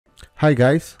Hi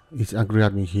guys, it's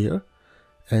AngryAdmin here,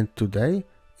 and today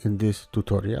in this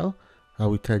tutorial I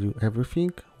will tell you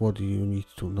everything what you need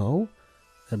to know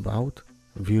about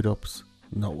vROps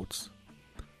nodes.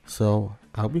 So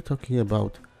I'll be talking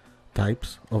about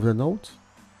types of the nodes,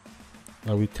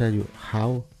 I will tell you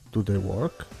how do they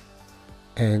work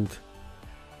and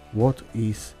what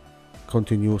is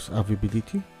continuous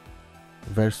availability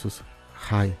versus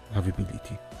high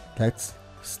availability. Let's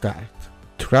start.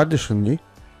 Traditionally,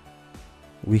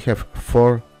 we have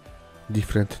 4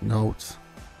 different nodes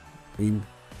in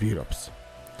vROps.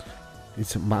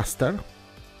 It's master,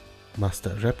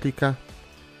 master replica,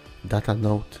 data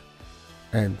node,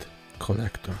 and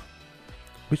collector.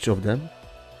 Each of them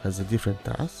has a different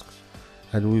tasks,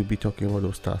 and we'll be talking about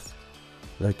those tasks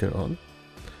later on.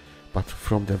 But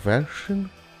from the version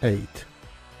 8,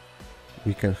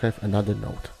 we can have another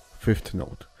node, 5th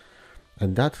node,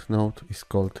 and that node is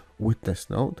called witness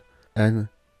node, and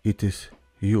it is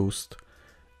used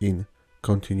in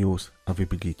continuous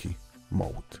availability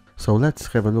mode. So let's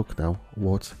have a look now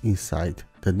what's inside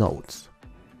the nodes.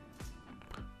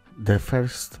 The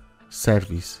first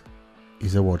service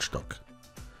is a watchdog.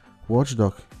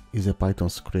 Watchdog is a Python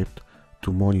script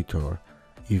to monitor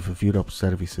if vROps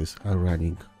services are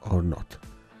running or not.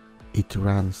 It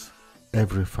runs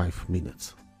every 5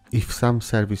 minutes. If some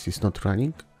service is not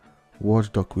running,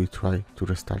 watchdog will try to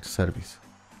restart service.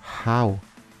 How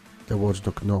the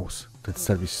watchdog knows that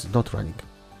service is not running?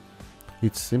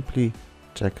 It simply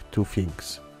checks 2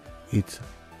 things. It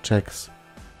checks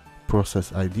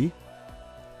process ID,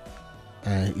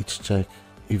 and it checks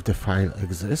if the file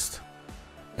exists,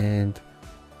 and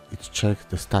it checks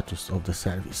the status of the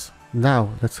service. Now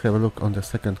let's have a look on the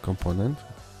second component,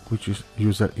 which is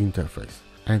user interface.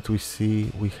 And we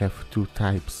see we have 2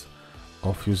 types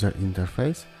of user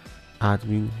interface: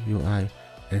 admin UI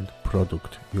and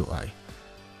product UI.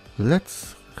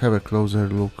 Let's have a closer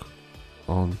look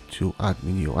on to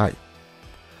admin UI.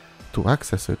 To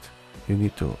access it, you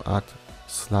need to add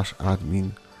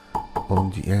 /admin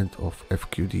on the end of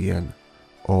FQDN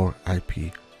or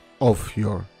IP of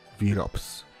your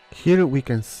vROps. Here we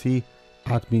can see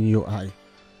admin UI.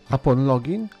 Upon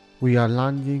login, we are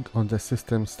landing on the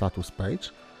system status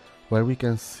page, where we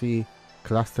can see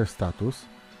cluster status.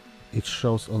 It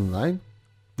shows online.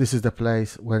 This is the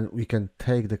place when we can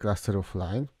take the cluster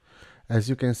offline. As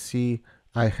you can see,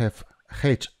 I have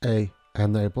HA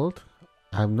enabled.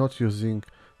 I'm not using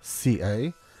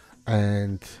CA,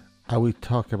 and I will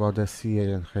talk about the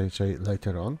CA and HA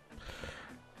later on.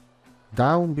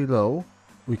 Down below,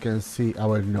 we can see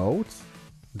our nodes,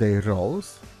 their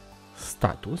roles,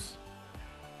 status,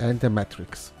 and the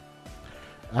metrics.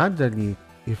 Underneath,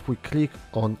 if we click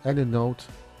on any node,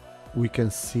 we can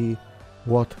see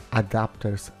what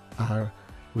adapters are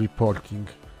reporting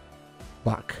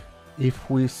back.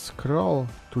 If we scroll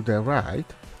to the right,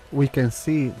 we can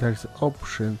see there's an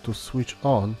option to switch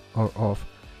on or off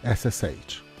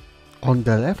SSH. On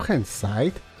the left hand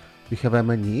side, we have a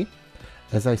menu.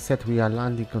 As I said, we are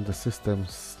landing on the system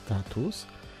status.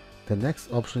 The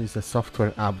next option is a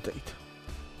software update.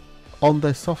 On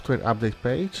the software update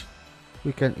page,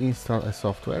 we can install a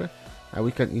software, and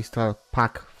we can install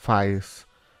pack files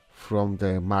from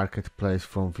the marketplace,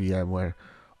 from VMware,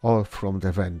 or from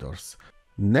the vendors.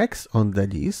 Next on the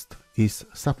list is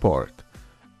support.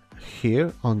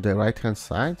 Here on the right hand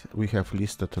side, we have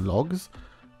listed logs,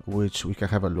 which we can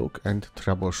have a look and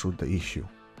troubleshoot the issue.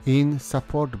 In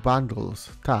support bundles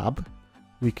tab,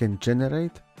 we can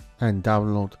generate and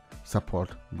download support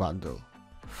bundle.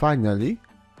 Finally,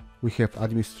 we have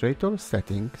administrator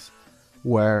settings,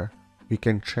 where we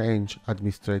can change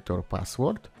administrator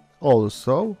password.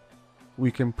 Also,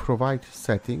 we can provide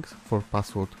settings for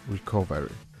password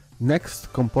recovery.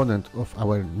 Next component of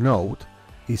our node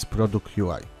is product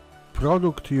UI.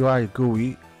 Product UI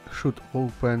GUI should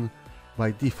open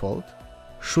by default.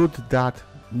 Should that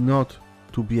not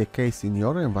to be a case in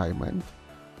your environment,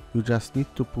 you just need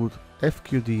to put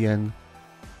FQDN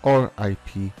or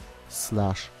IP/UI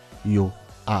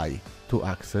to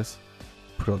access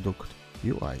product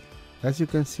UI. As you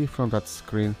can see from that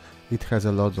screen, it has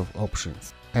a lot of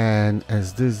options. And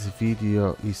as this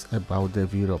video is about the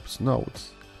vROps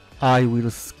nodes, I will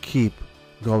skip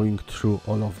going through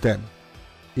all of them.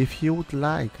 If you would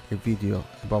like a video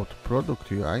about product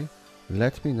UI,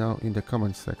 let me know in the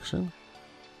comment section,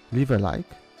 leave a like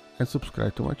and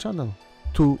subscribe to my channel.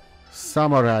 To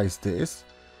summarize this,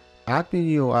 admin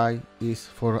UI is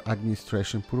for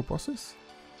administration purposes,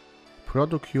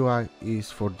 product UI is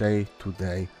for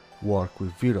day-to-day work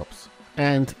with vROps.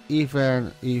 And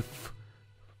even if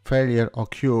failure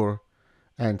occur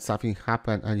and something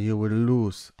happen and you will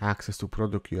lose access to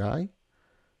product UI,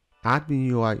 admin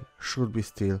UI should be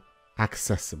still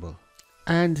accessible.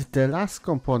 And the last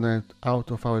component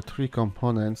out of our 3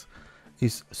 components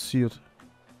is Suite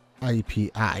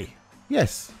API.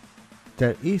 Yes,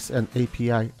 there is an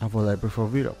API available for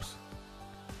vROps.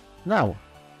 Now,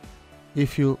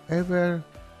 if you ever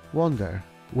wonder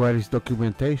where is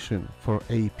documentation for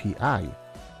API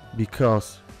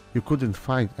because you couldn't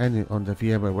find any on the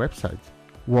VMware website,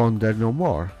 wonder no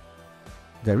more.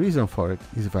 The reason for it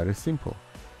is very simple.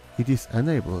 It is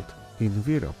enabled in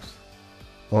vROps.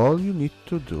 All you need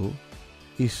to do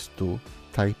is to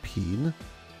type in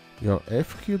your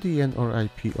FQDN or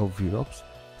IP of vROps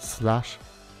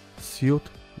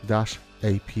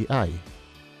 /suite-API.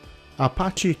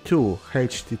 Apache 2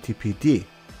 HTTPD,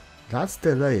 that's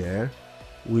the layer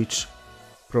which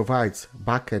provides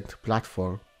backend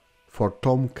platform for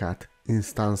Tomcat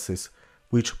instances,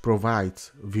 which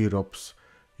provides vROps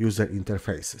user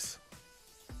interfaces.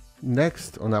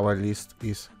 Next on our list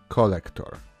is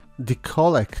collector. The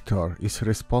collector is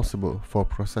responsible for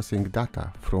processing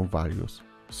data from various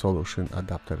solution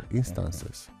adapter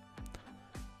instances.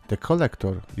 The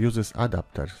collector uses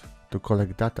adapters to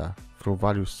collect data from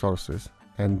various sources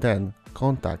and then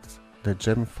contacts the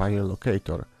Gemfire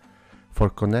locator for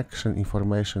connection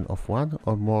information of one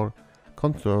or more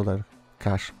controller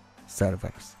cache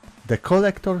servers. The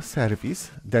collector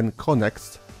service then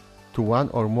connects to one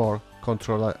or more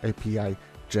controller API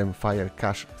Gemfire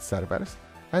cache servers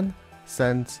and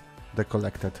sends the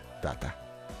collected data.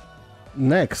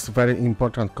 Next very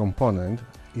important component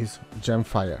is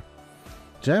Gemfire.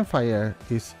 Gemfire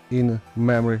is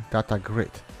in-memory data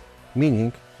grid,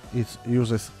 meaning it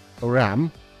uses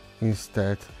RAM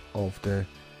instead of the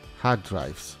hard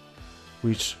drives,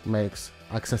 which makes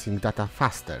accessing data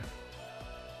faster.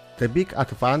 The big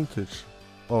advantage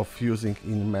of using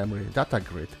in-memory data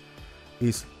grid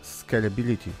is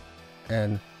scalability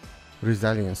and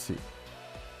resiliency.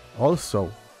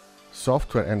 Also,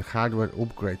 software and hardware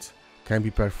upgrades can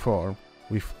be performed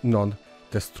with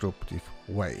non-destructive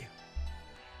way.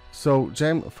 So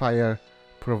Gemfire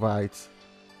provides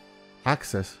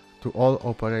access to all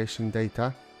operation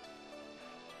data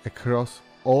across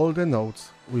all the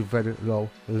nodes with very low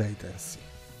latency.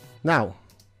 Now,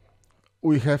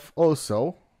 we have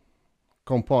also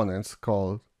components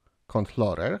called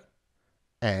controller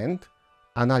and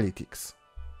analytics.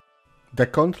 The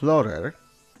controller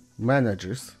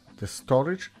manages the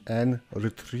storage and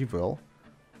retrieval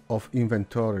of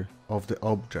inventory of the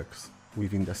objects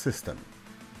within the system.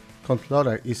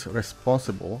 Controller is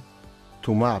responsible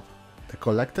to map the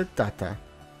collected data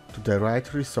to the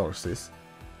right resources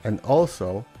and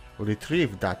also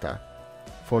retrieve data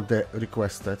for the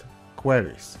requested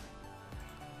queries.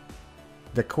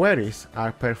 The queries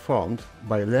are performed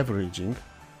by leveraging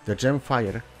the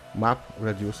Gemfire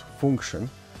map-reduce function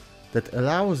that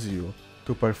allows you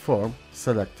to perform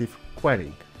selective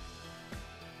querying.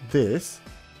 This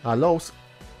allows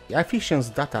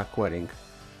efficient data querying,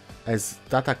 as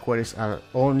data queries are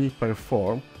only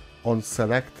performed on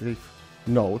selective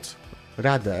nodes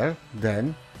rather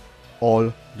than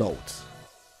all nodes.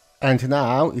 And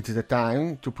now it is the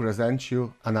time to present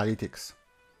you analytics.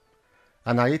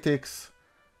 Analytics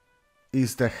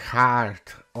is the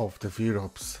heart of the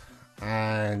vROps,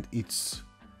 and it's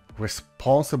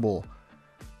responsible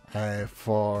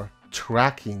for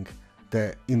tracking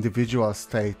the individual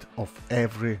state of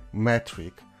every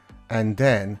metric and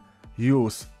then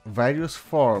use various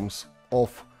forms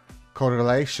of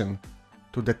correlation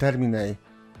to determine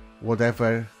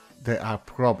whatever there are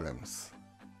problems.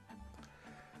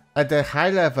 At the high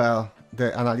level,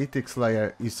 the analytics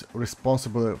layer is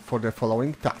responsible for the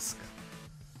following tasks: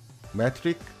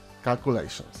 metric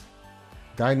calculations,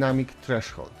 dynamic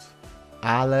thresholds,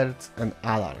 alerts and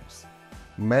alarms,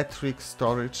 metric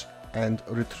storage and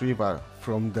retrieval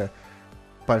from the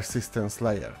persistence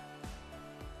layer,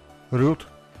 root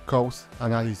cause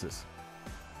analysis,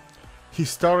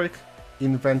 historic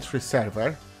inventory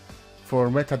server for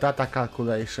metadata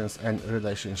calculations and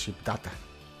relationship data.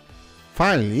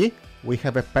 Finally, we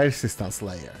have a persistence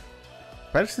layer.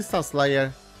 Persistence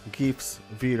layer gives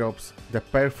vROps the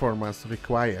performance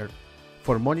required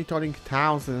for monitoring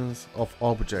thousands of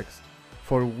objects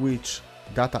for which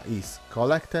data is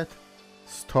collected,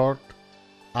 stored,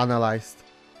 analyzed,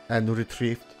 and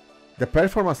retrieved. The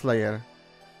performance layer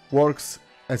works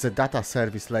as a data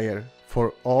service layer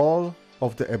for all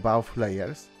of the above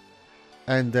layers,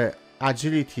 and the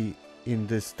agility in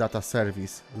this data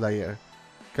service layer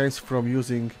comes from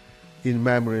using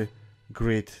in-memory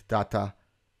grid data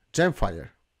Gemfire.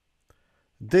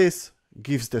 This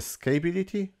gives the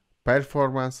scalability,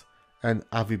 performance, and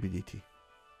availability.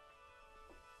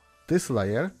 This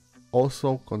layer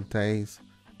also contains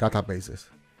databases,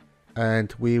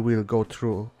 and we will go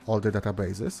through all the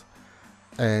databases,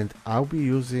 and I'll be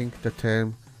using the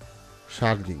term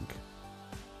sharding,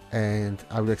 and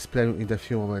I will explain in a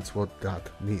few moments what that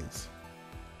means.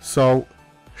 So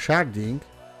sharding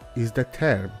is the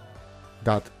term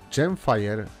that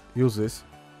Gemfire uses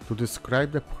to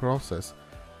describe the process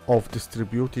of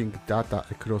distributing data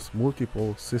across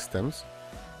multiple systems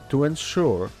to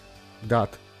ensure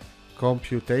that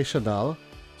computational,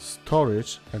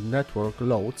 storage, and network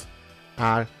loads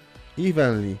are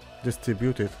evenly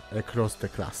distributed across the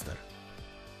cluster.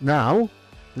 Now,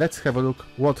 let's have a look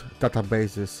what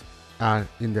databases are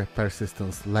in the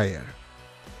persistence layer.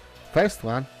 First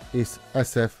one is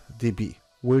SFDB,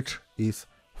 which is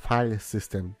File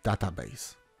System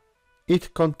Database.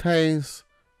 It contains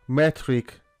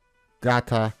metric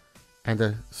data and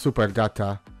a super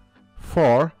data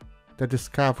for the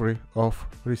discovery of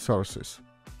resources.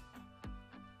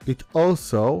 It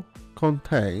also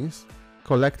contains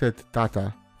collected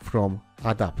data from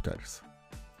adapters.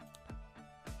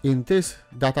 In this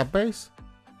database,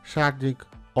 sharding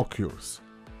occurs.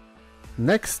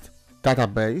 Next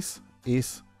database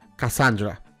is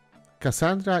Cassandra.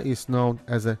 Cassandra is known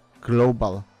as a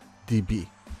global DB.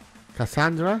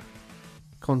 Cassandra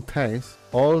contains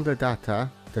all the data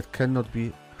that cannot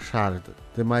be sharded.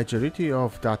 The majority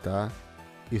of data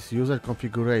is user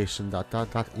configuration data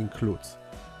that includes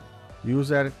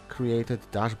user created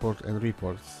dashboard and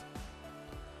reports,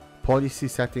 policy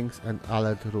settings and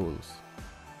alert rules,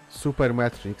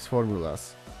 supermetrics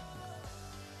formulas,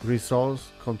 resource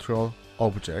control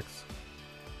objects,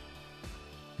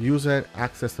 user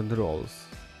access and roles,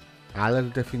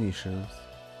 alert definitions,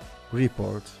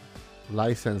 reports,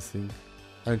 licensing,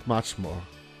 and much more.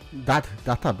 That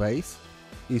database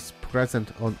is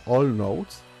present on all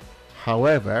nodes,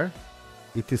 however,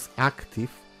 it is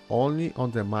active only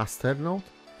on the master node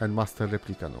and master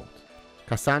replica node.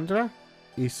 Cassandra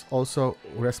is also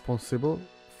responsible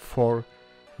for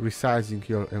resizing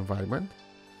your environment,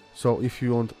 so if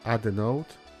you want to add a node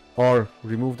or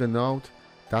remove the node,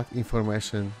 that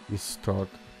information is stored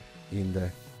in the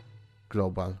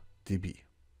global DB.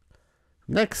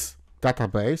 Next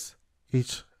database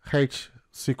is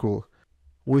HSQL,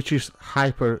 which is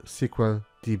HyperSQL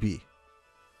DB,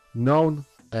 known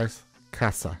as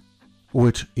CASA,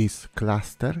 which is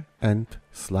Cluster and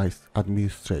Slice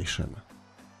Administration.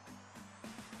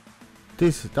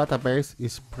 This database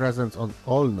is present on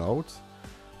all nodes,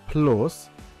 plus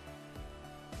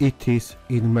it is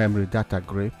in-memory data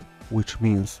grip, which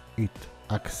means it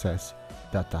accesses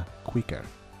data quicker.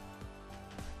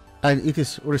 And it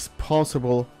is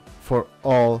responsible for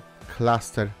all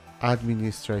cluster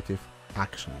administrative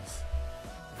actions.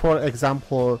 For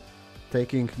example,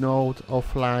 taking node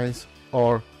offline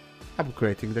or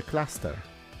upgrading the cluster.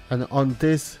 And on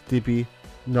this DB,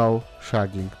 no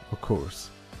sharding occurs.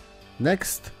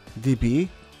 Next DB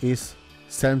is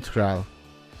central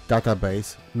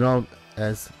database known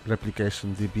as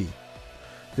replication DB.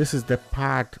 This is the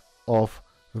part of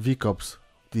vROps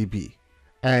DB,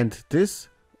 and this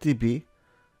DB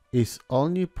is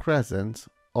only present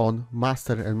on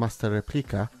master and master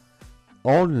replica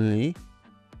only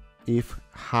if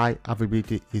high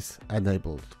availability is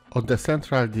enabled. On the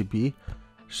central DB,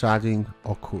 sharding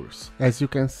occurs. As you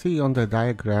can see on the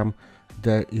diagram,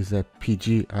 there is a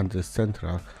PG under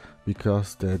central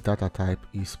because the data type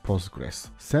is Postgres.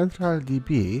 Central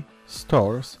DB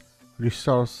stores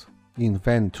resource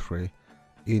inventory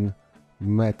in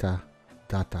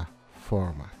metadata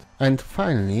format. And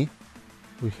finally,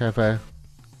 we have a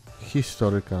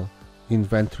historical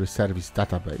inventory service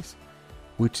database,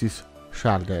 which is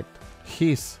sharded.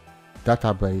 His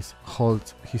database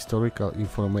holds historical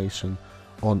information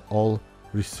on all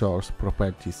resource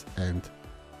properties and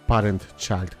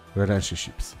parent-child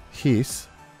relationships. His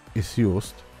is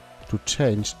used to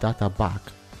change data back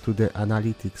to the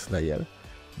analytics layer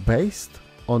based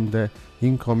on the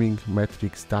incoming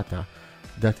metrics data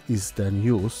that is then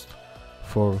used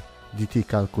for DT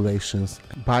calculations.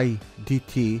 By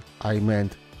DT, I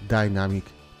meant dynamic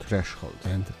threshold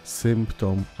and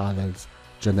symptom alerts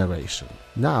generation.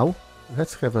 Now,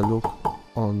 let's have a look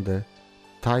on the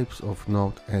types of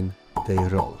node and their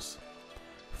roles.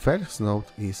 First node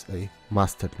is a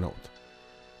master node.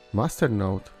 Master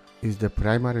node is the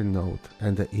primary node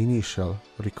and the initial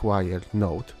required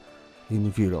node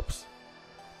in vROps.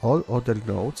 All other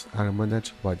nodes are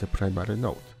managed by the primary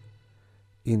node.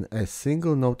 In a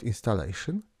single node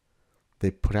installation,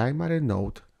 the primary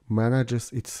node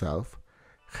manages itself,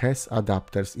 has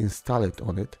adapters installed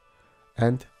on it,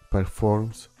 and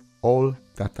performs all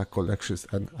data collections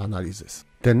and analysis.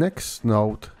 The next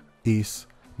node is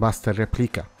master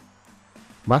replica.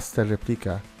 Master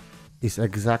replica is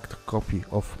exact copy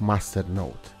of master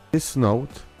node. This node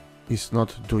is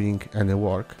not doing any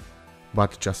work,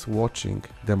 but just watching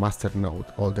the master node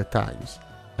all the times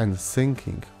and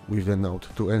syncing with the node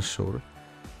to ensure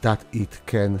that it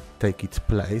can take its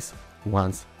place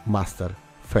once master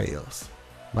fails.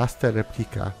 Master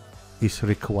replica is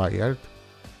required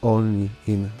only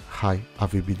in high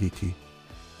availability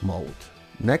mode.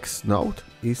 Next node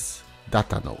is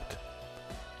data node.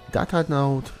 Data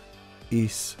node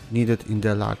is needed in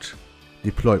the large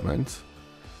deployments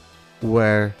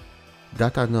where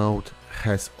data node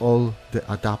has all the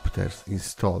adapters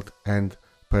installed and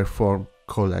perform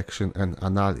collection and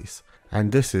analysis.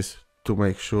 And this is to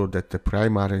make sure that the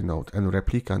primary node and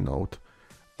replica node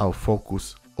are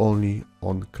focused only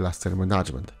on cluster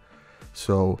management.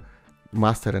 So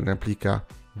master and replica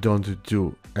don't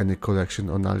do any collection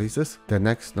analysis. The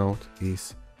next node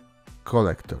is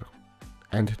collector.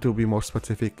 And to be more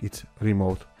specific, it's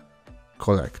remote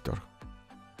collector.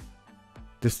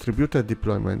 Distributed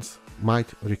deployments might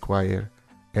require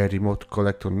a remote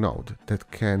collector node that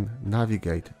can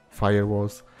navigate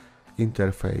firewalls,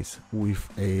 interface with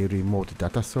a remote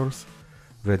data source,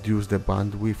 reduce the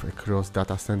bandwidth across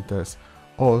data centers,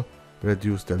 or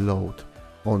reduce the load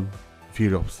on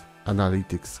vROps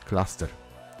analytics cluster.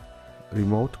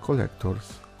 Remote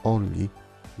collectors only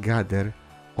gather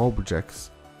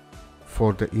objects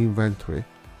for the inventory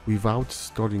without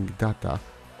storing data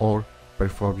or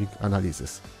performing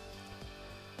analysis.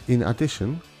 In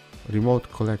addition, remote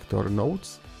collector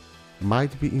nodes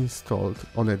might be installed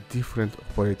on a different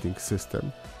operating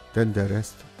system than the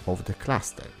rest of the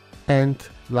cluster. And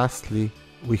lastly,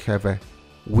 we have a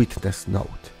witness node.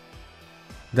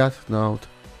 That node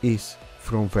is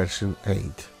from version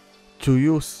 8. To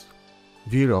use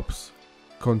vROps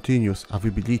continuous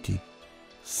availability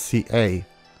CA,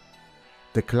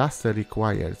 the cluster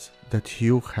requires that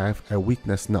you have a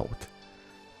witness node.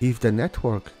 If the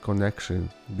network connection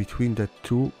between the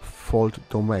two fault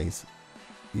domains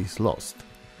is lost,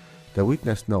 the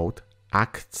witness node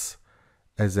acts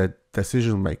as a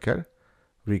decision maker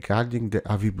regarding the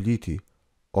availability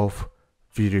of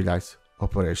vRealize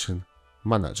Operation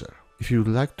Manager. If you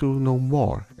would like to know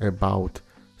more about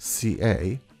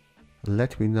CA,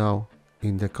 let me know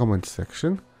in the comment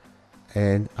section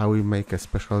and I will make a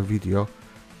special video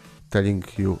telling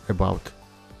you about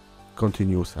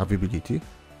continuous availability,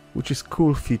 which is a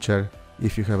cool feature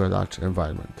if you have a large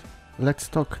environment. Let's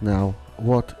talk now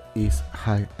what is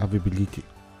high availability.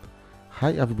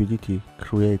 High availability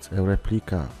creates a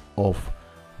replica of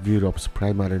vROps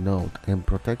primary node and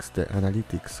protects the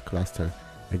analytics cluster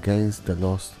against the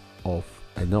loss of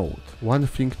a node. One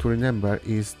thing to remember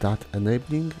is that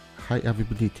enabling high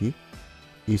availability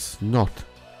is not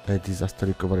a disaster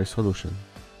recovery solution.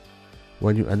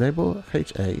 When you enable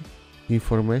HA,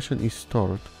 information is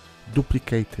stored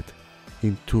duplicated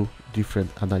in two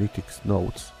different analytics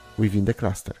nodes within the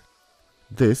cluster.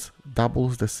 This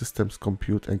doubles the system's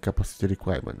compute and capacity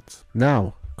requirements.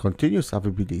 Now, continuous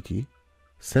availability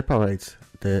separates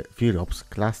the vROps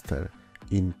cluster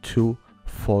in two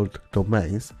fault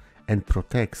domains and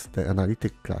protects the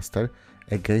analytic cluster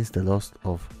against the loss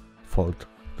of fault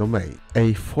domain.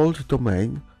 A fault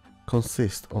domain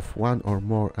consists of one or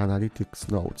more analytics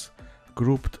nodes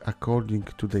grouped according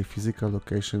to their physical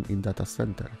location in data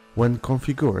center. When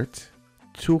configured,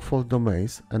 two fault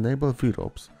domains enable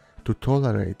vROps to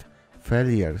tolerate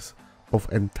failures of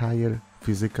entire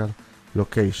physical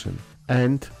location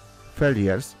and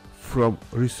failures from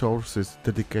resources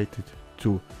dedicated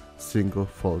to single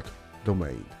fault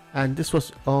domain. And this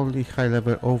was only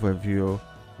high-level overview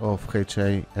of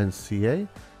HA and CA.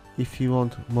 If you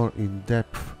want more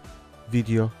in-depth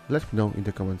video, let me know in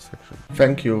the comment section.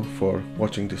 Thank you for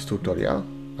watching this tutorial.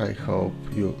 I hope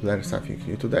you learned something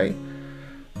new today.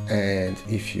 And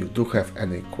if you do have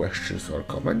any questions or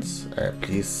comments,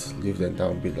 please leave them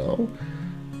down below.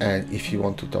 And if you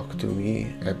want to talk to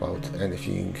me about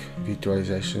anything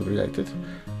virtualization related,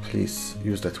 please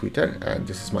use the Twitter, and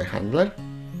this is my handler.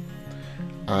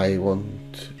 I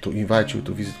want to invite you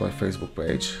to visit my Facebook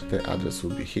page. The address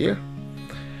will be here.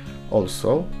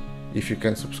 Also, if you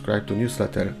can subscribe to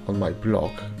newsletter on my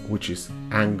blog, which is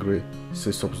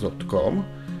angrysysops.com,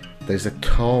 there's a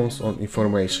tons of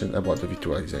information about the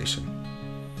virtualization.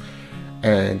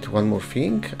 And one more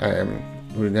thing,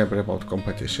 remember about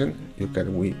competition. You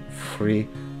can win free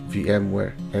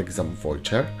VMware exam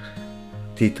voucher.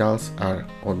 Details are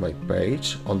on my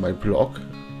page, on my blog,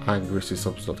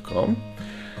 angrysysops.com.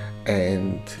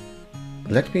 And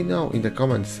Let me know in the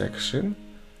comment section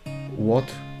what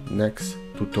next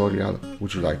tutorial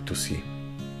would you like to see.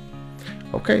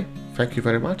 Okay, thank you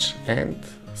very much and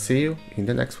see you in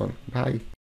the next one. Bye!